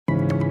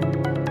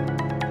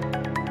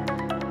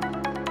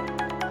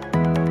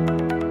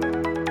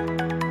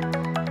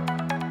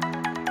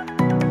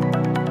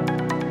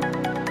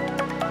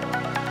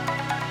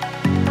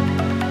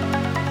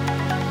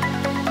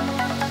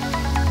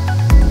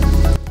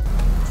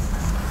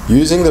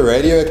Using the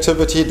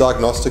radioactivity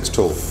diagnostics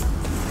tool.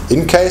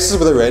 In cases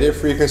where the radio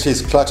frequency is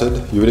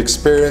cluttered, you would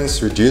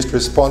experience reduced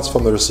response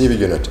from the receiver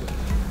unit.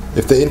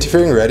 If the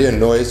interfering radio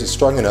noise is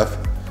strong enough,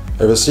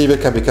 a receiver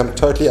can become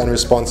totally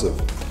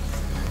unresponsive.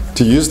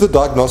 To use the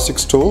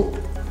diagnostics tool,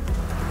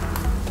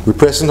 we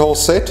press and hold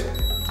set,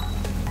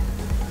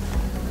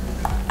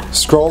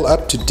 scroll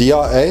up to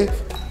DRA,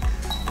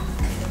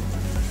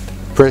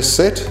 press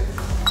set.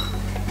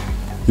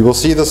 You will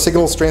see the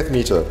signal strength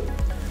meter.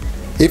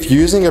 If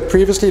using a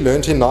previously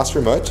learnt in Nice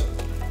remote,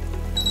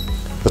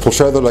 it will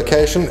show the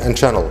location and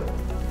channel.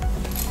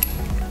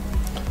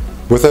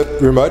 With a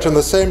remote on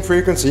the same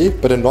frequency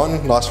but a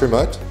non-Nice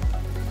remote,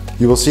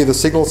 you will see the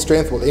signal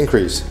strength will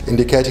increase,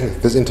 indicating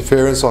there's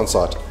interference on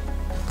site.